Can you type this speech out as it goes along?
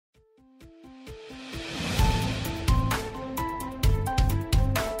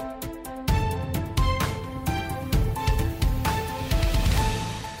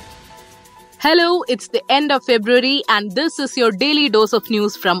Hello, it's the end of February and this is your daily dose of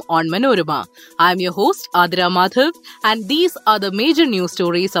news from Onmanorama. I'm your host Adira Madhav and these are the major news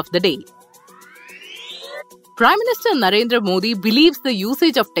stories of the day. Prime Minister Narendra Modi believes the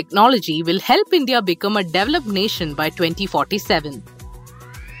usage of technology will help India become a developed nation by 2047.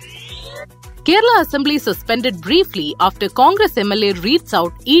 Kerala Assembly suspended briefly after Congress MLA reads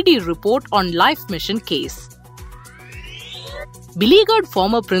out ED report on Life Mission case. Beleaguered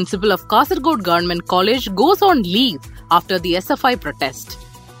former principal of Kasaragod Government College goes on leave after the SFI protest.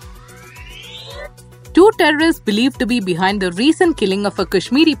 Two terrorists believed to be behind the recent killing of a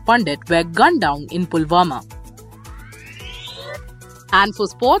Kashmiri Pandit were gunned down in Pulwama. And for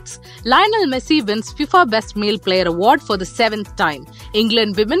sports, Lionel Messi wins FIFA Best Male Player Award for the 7th time.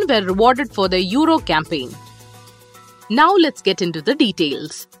 England women were rewarded for their Euro campaign. Now let's get into the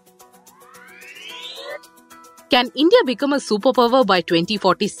details. Can India become a superpower by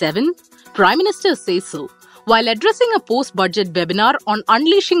 2047? Prime Minister says so. While addressing a post-budget webinar on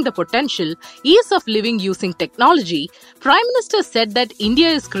unleashing the potential, ease of living using technology, Prime Minister said that India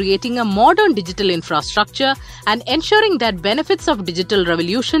is creating a modern digital infrastructure and ensuring that benefits of digital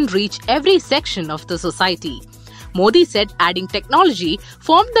revolution reach every section of the society. Modi said adding technology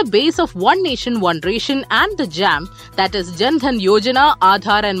formed the base of One Nation, One Ration and the JAM, that is Jan Dhan Yojana,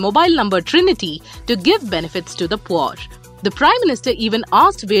 Aadhaar and mobile number trinity, to give benefits to the poor. The Prime Minister even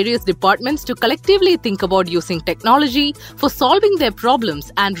asked various departments to collectively think about using technology for solving their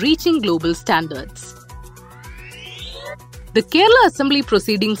problems and reaching global standards. The Kerala Assembly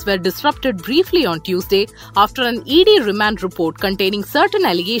proceedings were disrupted briefly on Tuesday after an ED remand report containing certain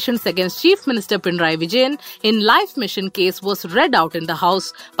allegations against Chief Minister Pinarayi Vijayan in Life Mission case was read out in the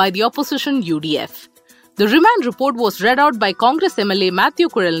House by the opposition UDF. The remand report was read out by Congress MLA Matthew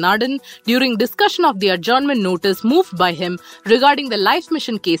Kurelnadan during discussion of the adjournment notice moved by him regarding the Life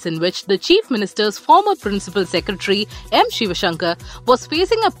Mission case in which the Chief Minister's former Principal Secretary M. Shivashankar was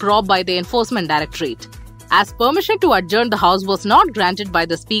facing a probe by the Enforcement Directorate. As permission to adjourn the House was not granted by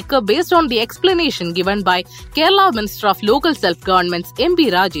the Speaker based on the explanation given by Kerala Minister of Local Self-Government's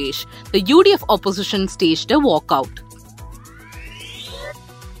M.B. Rajesh, the UDF opposition staged a walkout.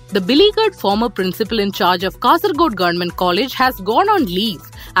 The beleaguered former principal in charge of Kasaragod Government College has gone on leave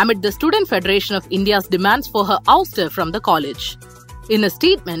amid the Student Federation of India's demands for her ouster from the college. In a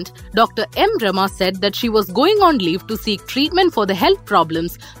statement, Dr. M. Rama said that she was going on leave to seek treatment for the health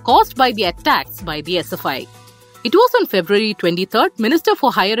problems caused by the attacks by the SFI. It was on February 23rd, Minister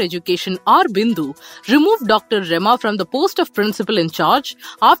for Higher Education R. Bindu removed Dr. Rama from the post of principal in charge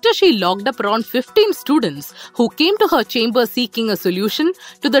after she locked up around 15 students who came to her chamber seeking a solution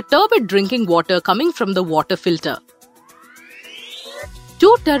to the turbid drinking water coming from the water filter.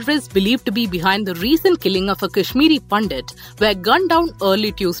 Two terrorists believed to be behind the recent killing of a Kashmiri Pandit were gunned down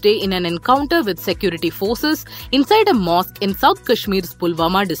early Tuesday in an encounter with security forces inside a mosque in South Kashmir's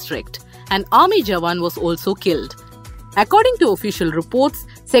Pulwama district. An army jawan was also killed. According to official reports,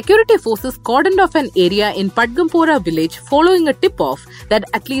 security forces cordoned off an area in Padgampora village following a tip-off that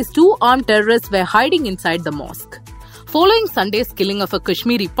at least two armed terrorists were hiding inside the mosque. Following Sunday's killing of a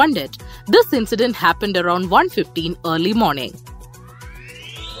Kashmiri Pandit, this incident happened around 1:15 early morning.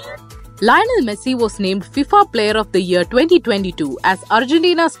 Lionel Messi was named FIFA Player of the Year 2022 as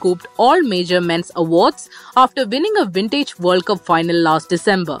Argentina scooped all major men's awards after winning a vintage World Cup final last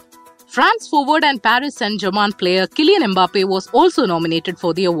December. France forward and Paris Saint-Germain player Kylian Mbappe was also nominated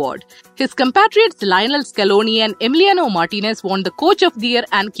for the award. His compatriots Lionel Scaloni and Emiliano Martinez won the Coach of the Year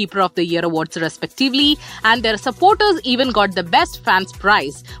and Keeper of the Year awards respectively, and their supporters even got the Best Fans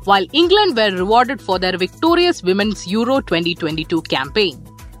prize, while England were rewarded for their victorious Women's Euro 2022 campaign.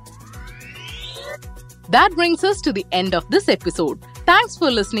 That brings us to the end of this episode. Thanks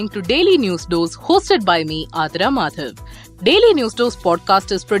for listening to Daily News Dose hosted by me, Adira Madhav. Daily News Dose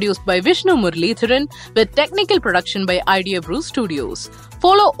podcast is produced by Vishnu Muralidharan with technical production by Idea Brew Studios.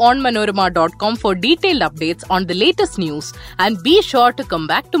 Follow onmanorama.com for detailed updates on the latest news and be sure to come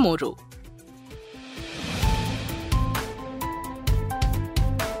back tomorrow.